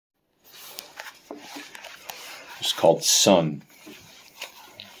It's called Sun.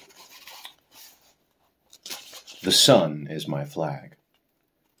 The sun is my flag.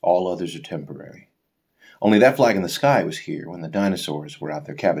 All others are temporary. Only that flag in the sky was here when the dinosaurs were out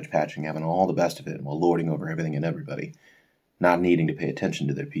there cabbage patching, having all the best of it while lording over everything and everybody, not needing to pay attention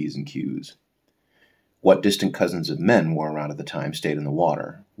to their P's and Q's. What distant cousins of men wore around at the time stayed in the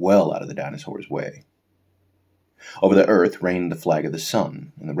water, well out of the dinosaurs' way. Over the earth reigned the flag of the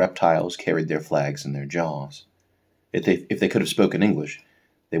sun, and the reptiles carried their flags in their jaws. If they could have spoken English,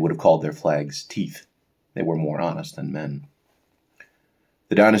 they would have called their flags teeth. They were more honest than men.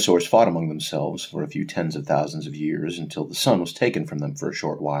 The dinosaurs fought among themselves for a few tens of thousands of years until the sun was taken from them for a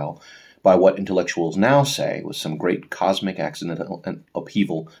short while by what intellectuals now say was some great cosmic accidental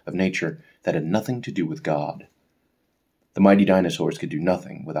upheaval of nature that had nothing to do with God. The mighty dinosaurs could do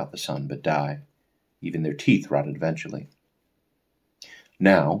nothing without the sun but die. Even their teeth rotted eventually.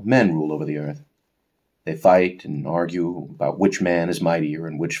 Now men rule over the earth. They fight and argue about which man is mightier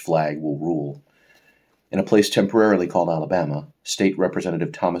and which flag will rule. In a place temporarily called Alabama, State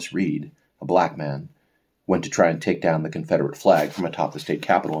Representative Thomas Reed, a black man, went to try and take down the Confederate flag from atop the state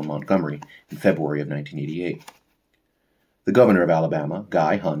capitol in Montgomery in February of 1988. The governor of Alabama,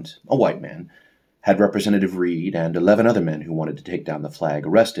 Guy Hunt, a white man, had Representative Reed and 11 other men who wanted to take down the flag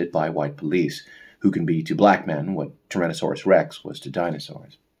arrested by white police, who can be to black men what Tyrannosaurus rex was to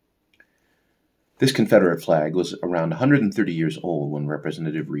dinosaurs. This Confederate flag was around 130 years old when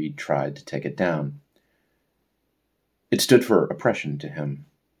Representative Reed tried to take it down. It stood for oppression to him.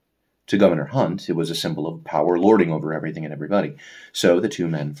 To Governor Hunt, it was a symbol of power lording over everything and everybody, so the two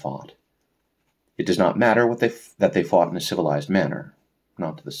men fought. It does not matter that they fought in a civilized manner,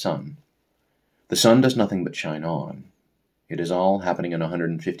 not to the sun. The sun does nothing but shine on. It is all happening in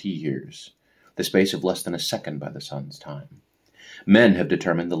 150 years, the space of less than a second by the sun's time. Men have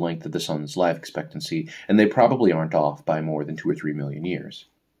determined the length of the sun's life expectancy, and they probably aren't off by more than 2 or 3 million years.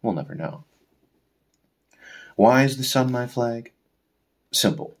 We'll never know. Why is the sun my flag?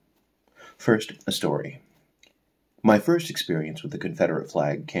 Simple. First, a story. My first experience with the Confederate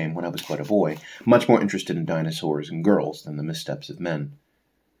flag came when I was quite a boy, much more interested in dinosaurs and girls than the missteps of men.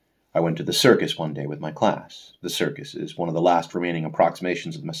 I went to the circus one day with my class. The circus is one of the last remaining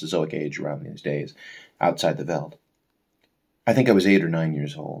approximations of the Mesozoic age around these days, outside the Veld. I think I was 8 or 9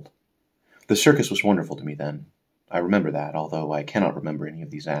 years old. The circus was wonderful to me then. I remember that, although I cannot remember any of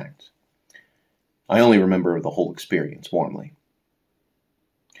these acts. I only remember the whole experience warmly.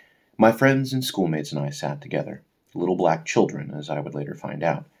 My friends and schoolmates and I sat together, little black children, as I would later find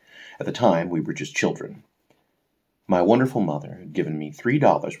out. At the time, we were just children. My wonderful mother had given me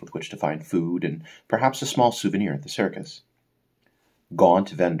 $3 with which to find food and perhaps a small souvenir at the circus. Gaunt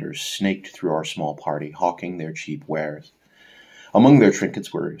vendors snaked through our small party, hawking their cheap wares. Among their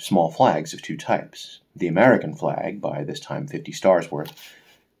trinkets were small flags of 2 types, the American flag, by this time 50 stars worth,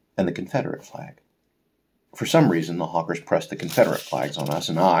 and the Confederate flag. For some reason, the hawkers pressed the Confederate flags on us,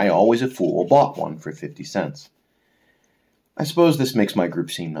 and I, always a fool, bought one for 50 cents. I suppose this makes my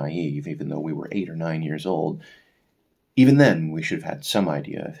group seem naive, even though we were 8 or 9 years old. Even then, we should have had some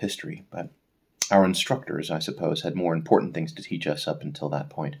idea of history, but our instructors, I suppose, had more important things to teach us up until that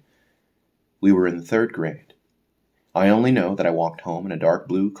point. We were in the 3rd grade. I only know that I walked home in a dark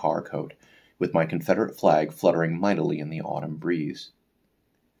blue car coat, with my Confederate flag fluttering mightily in the autumn breeze.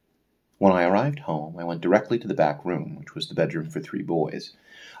 When I arrived home, I went directly to the back room, which was the bedroom for 3 boys.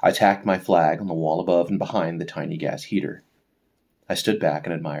 I tacked my flag on the wall above and behind the tiny gas heater. I stood back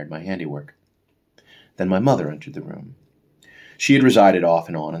and admired my handiwork. Then my mother entered the room. She had resided off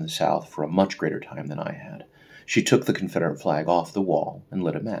and on in the South for a much greater time than I had. She took the Confederate flag off the wall and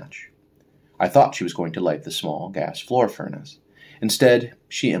lit a match. I thought she was going to light the small gas floor furnace. Instead,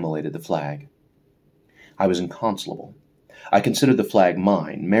 she immolated the flag. I was inconsolable. I considered the flag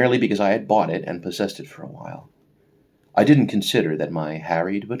mine, merely because I had bought it and possessed it for a while. I didn't consider that my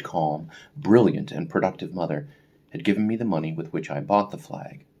harried but calm, brilliant and productive mother had given me the money with which I bought the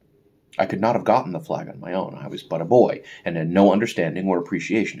flag. I could not have gotten the flag on my own. I was but a boy, and had no understanding or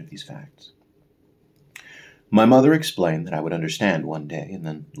appreciation of these facts. My mother explained that I would understand one day, and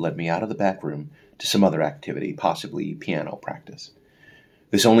then led me out of the back room to some other activity, possibly piano practice.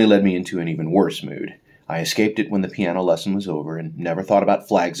 This only led me into an even worse mood. I escaped it when the piano lesson was over, and never thought about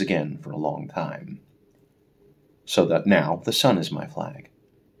flags again for a long time. So that now the sun is my flag.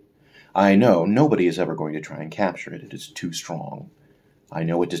 I know nobody is ever going to try and capture it. It is too strong. I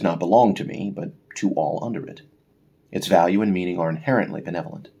know it does not belong to me, but to all under it. Its value and meaning are inherently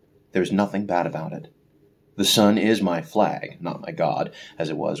benevolent. There is nothing bad about it. The sun is my flag, not my god, as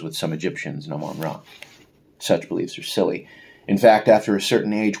it was with some Egyptians in Amun-Ra. Such beliefs are silly. In fact, after a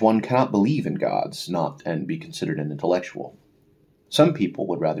certain age, one cannot believe in gods and be considered an intellectual. Some people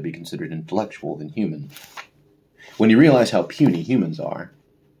would rather be considered intellectual than human. When you realize how puny humans are,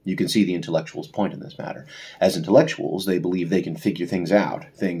 you can see the intellectuals' point in this matter. As intellectuals, they believe they can figure things out,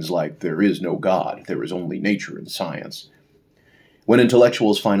 things like there is no God, there is only nature and science. When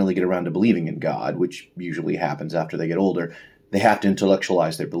intellectuals finally get around to believing in God, which usually happens after they get older, they have to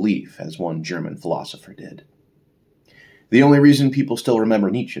intellectualize their belief, as one German philosopher did. The only reason people still remember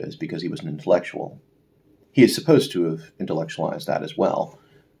Nietzsche is because he was an intellectual. He is supposed to have intellectualized that as well.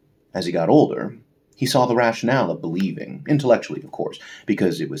 As he got older, he saw the rationale of believing, intellectually of course,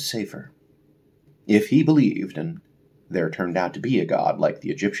 because it was safer. If he believed, and there turned out to be a God like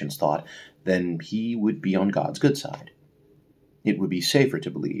the Egyptians thought, then he would be on God's good side. It would be safer to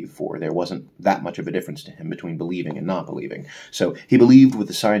believe, for there wasn't that much of a difference to him between believing and not believing, so he believed with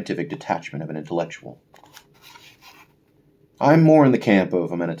the scientific detachment of an intellectual. I'm more in the camp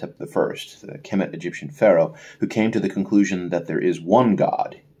of Amenhotep I, the Kemet Egyptian pharaoh, who came to the conclusion that there is one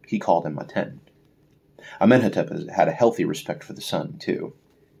God. He called him Aten. Amenhotep had a healthy respect for the sun, too.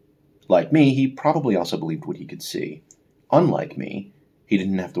 Like me, he probably also believed what he could see. Unlike me, he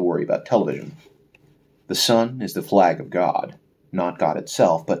didn't have to worry about television. The sun is the flag of God, not God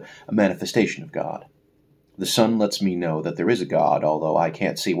itself, but a manifestation of God. The sun lets me know that there is a God, although I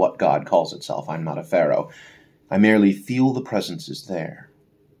can't see what God calls itself. I'm not a pharaoh. I merely feel the presence is there.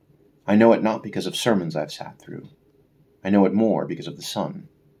 I know it not because of sermons I've sat through. I know it more because of the sun.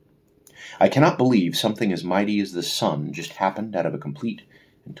 I cannot believe something as mighty as the sun just happened out of a complete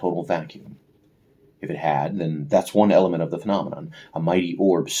and total vacuum. If it had, then that's one element of the phenomenon, a mighty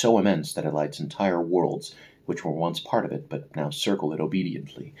orb so immense that it lights entire worlds, which were once part of it, but now circle it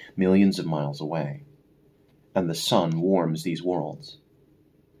obediently, millions of miles away. And the sun warms these worlds.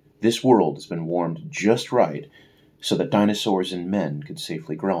 This world has been warmed just right so that dinosaurs and men could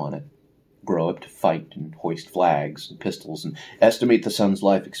safely grow on it, grow up to fight and hoist flags and pistols and estimate the sun's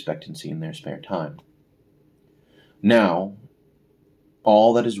life expectancy in their spare time. Now,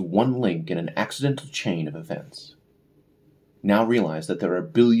 all that is one link in an accidental chain of events. Now realize that there are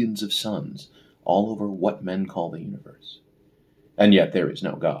billions of suns all over what men call the universe. And yet there is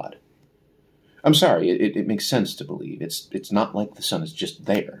no God. I'm sorry, it makes sense to believe. It's not like the sun is just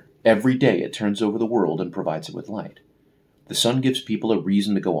there. Every day it turns over the world and provides it with light. The sun gives people a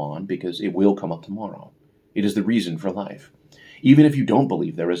reason to go on because it will come up tomorrow. It is the reason for life. Even if you don't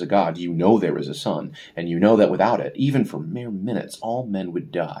believe there is a God, you know there is a sun, and you know that without it, even for mere minutes, all men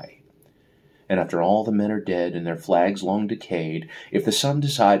would die. And after all the men are dead and their flags long decayed, if the sun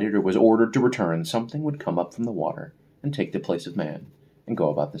decided or was ordered to return, something would come up from the water and take the place of man and go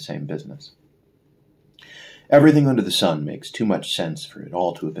about the same business. Everything under the sun makes too much sense for it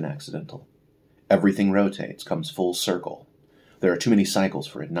all to have been accidental. Everything rotates, comes full circle. There are too many cycles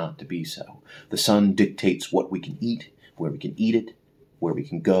for it not to be so. The sun dictates what we can eat, where we can eat it, where we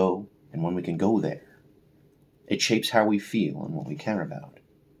can go, and when we can go there. It shapes how we feel and what we care about.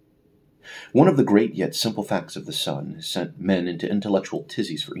 One of the great yet simple facts of the sun has sent men into intellectual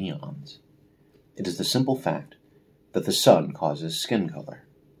tizzies for eons. It is the simple fact that the sun causes skin color.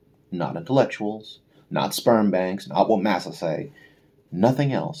 Not intellectuals, not sperm banks, not what massa say.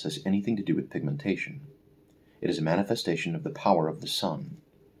 Nothing else has anything to do with pigmentation. It is a manifestation of the power of the sun.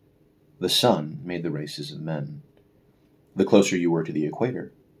 The sun made the races of men. The closer you were to the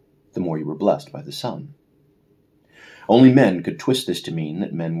equator, the more you were blessed by the sun. Only men could twist this to mean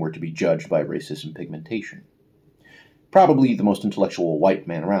that men were to be judged by races and pigmentation. Probably the most intellectual white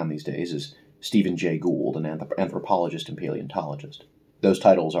man around these days is Stephen Jay Gould, an anthropologist and paleontologist. Those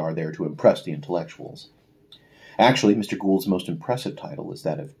titles are there to impress the intellectuals. Actually, Mr. Gould's most impressive title is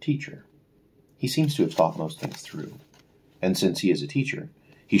that of teacher. He seems to have thought most things through. And since he is a teacher,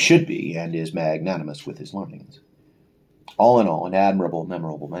 he should be and is magnanimous with his learnings. All in all, an admirable,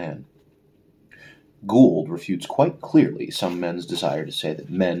 memorable man. Gould refutes quite clearly some men's desire to say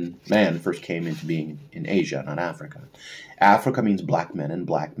that man first came into being in Asia, not Africa. Africa means black men, and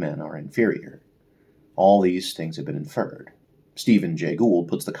black men are inferior. All these things have been inferred. Stephen Jay Gould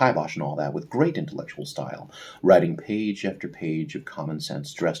puts the kibosh on all that with great intellectual style, writing page after page of common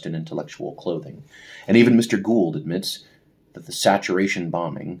sense dressed in intellectual clothing. And even Mr. Gould admits that the saturation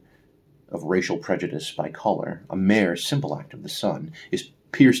bombing of racial prejudice by color, a mere simple act of the sun, is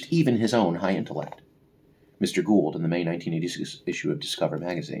pierced even his own high intellect. Mr. Gould, in the May 1986 issue of Discover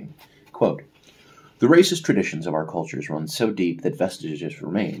magazine, quote, "The racist traditions of our cultures run so deep that vestiges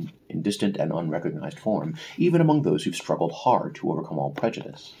remain, in distant and unrecognized form, even among those who've struggled hard to overcome all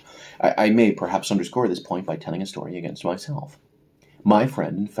prejudice. I may perhaps underscore this point by telling a story against myself. My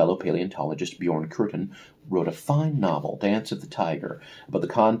friend and fellow paleontologist Bjorn Curtin wrote a fine novel, Dance of the Tiger, about the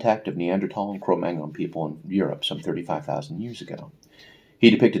contact of Neanderthal and Cro-Magnon people in Europe some 35,000 years ago. He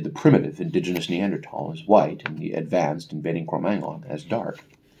depicted the primitive indigenous Neanderthal as white and the advanced invading Cro-Magnon as dark.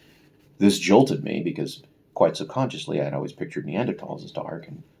 This jolted me because, quite subconsciously, I had always pictured Neanderthals as dark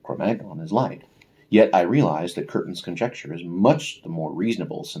and Cro-Magnon as light. Yet I realized that Curtin's conjecture is much the more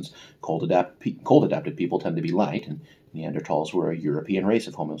reasonable, since cold-adapted people tend to be light, and Neanderthals were a European race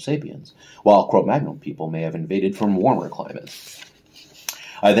of Homo sapiens, while Cro-Magnon people may have invaded from warmer climates.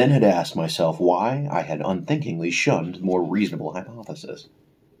 I then had asked myself why I had unthinkingly shunned the more reasonable hypothesis.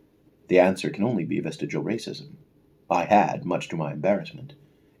 The answer can only be vestigial racism. I had, much to my embarrassment,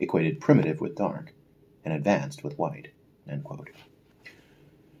 equated primitive with dark, and advanced with white." End quote.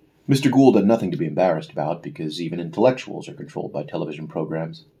 Mr. Gould had nothing to be embarrassed about, because even intellectuals are controlled by television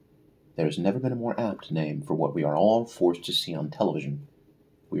programs. There has never been a more apt name for what we are all forced to see on television.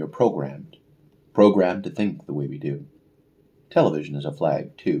 We are programmed to think the way we do. Television is a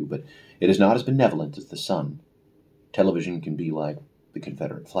flag, too, but it is not as benevolent as the sun. Television can be like the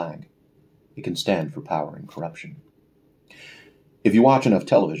Confederate flag. It can stand for power and corruption. If you watch enough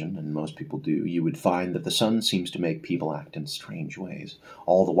television, and most people do, you would find that the sun seems to make people act in strange ways.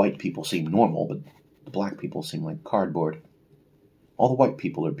 All the white people seem normal, but the black people seem like cardboard. All the white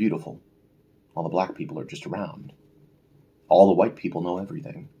people are beautiful. All the black people are just around. All the white people know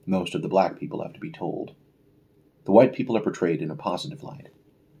everything. Most of the black people have to be told. The white people are portrayed in a positive light.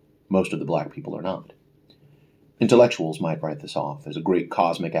 Most of the black people are not. Intellectuals might write this off as a great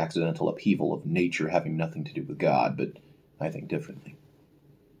cosmic accidental upheaval of nature having nothing to do with God, but I think differently.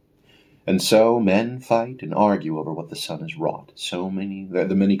 And so men fight and argue over what the sun has wrought,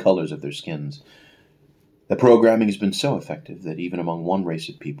 the many colors of their skins. The programming has been so effective that even among one race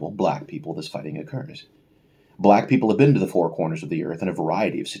of people, black people, this fighting occurs. Black people have been to the four corners of the earth in a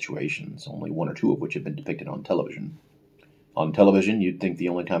variety of situations, only one or two of which have been depicted on television. On television, you'd think the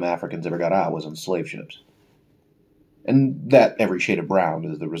only time Africans ever got out was on slave ships. And that every shade of brown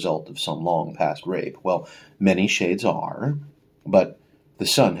is the result of some long-past rape. Well, many shades are, but the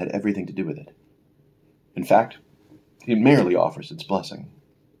sun had everything to do with it. In fact, it merely offers its blessing.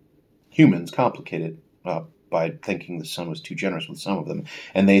 Humans complicate it by thinking the sun was too generous with some of them,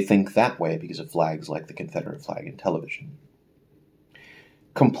 and they think that way because of flags like the Confederate flag in television.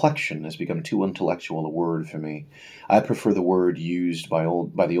 Complexion has become too intellectual a word for me. I prefer the word used by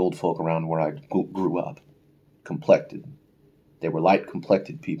the old folk around where I grew up. Complected. They were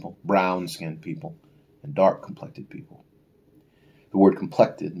light-complected people, brown-skinned people, and dark-complected people. The word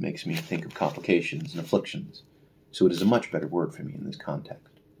complected makes me think of complications and afflictions, so it is a much better word for me in this context.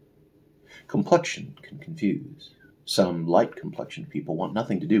 Complexion can confuse. Some light-complexioned people want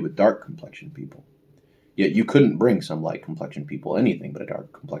nothing to do with dark-complexioned people. Yet you couldn't bring some light-complexioned people anything but a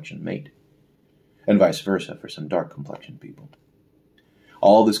dark-complexioned mate. And vice versa for some dark-complexioned people.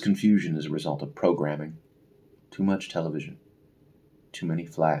 All this confusion is a result of programming. Too much television. Too many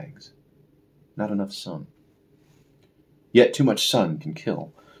flags. Not enough sun. Yet too much sun can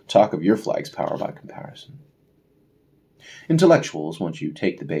kill. Talk of your flag's power by comparison. Intellectuals, once you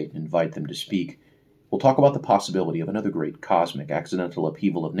take the bait and invite them to speak, will talk about the possibility of another great cosmic accidental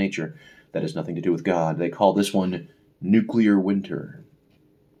upheaval of nature that has nothing to do with God. They call this one nuclear winter.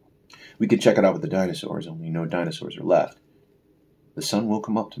 We could check it out with the dinosaurs, only no dinosaurs are left. The sun will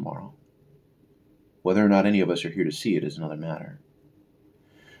come up tomorrow. Whether or not any of us are here to see it is another matter.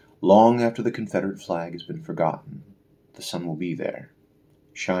 Long after the Confederate flag has been forgotten, the sun will be there,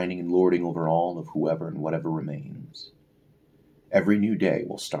 shining and lording over all of whoever and whatever remains. Every new day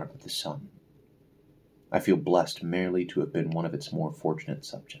will start with the sun. I feel blessed merely to have been one of its more fortunate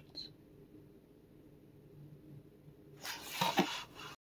subjects.